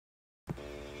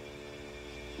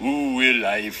Who will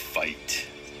I fight?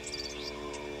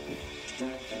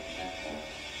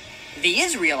 The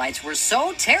Israelites were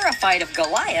so terrified of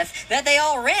Goliath that they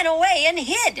all ran away and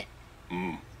hid.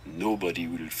 Nobody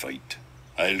will fight.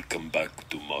 I'll come back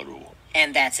tomorrow.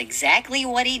 And that's exactly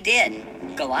what he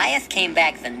did. Goliath came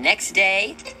back the next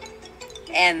day,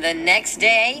 and the next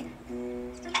day,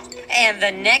 and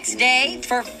the next day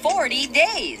for 40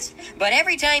 days. But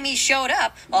every time he showed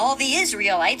up, all the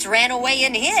Israelites ran away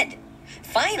and hid.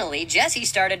 Finally, Jesse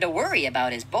started to worry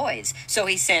about his boys, so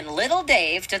he sent little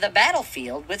Dave to the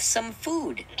battlefield with some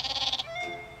food.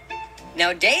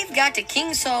 Now, Dave got to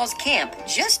King Saul's camp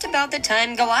just about the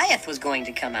time Goliath was going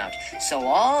to come out, so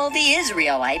all the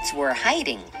Israelites were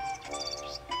hiding.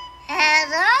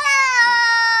 Hello?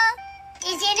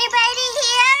 Is anybody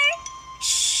here?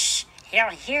 Shh! He'll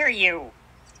hear you.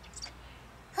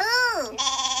 Who?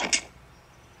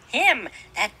 Him!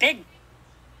 That big...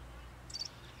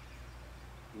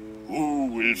 Who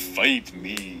will fight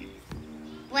me?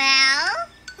 Well,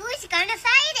 who's gonna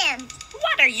fight him?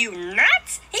 What are you,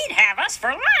 nuts? He'd have us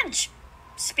for lunch.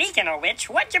 Speaking of which,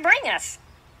 what'd you bring us?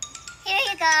 Here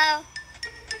you go.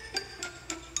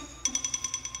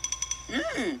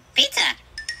 Pizza.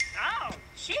 Oh,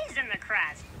 cheese in the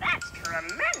crust. That's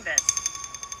tremendous.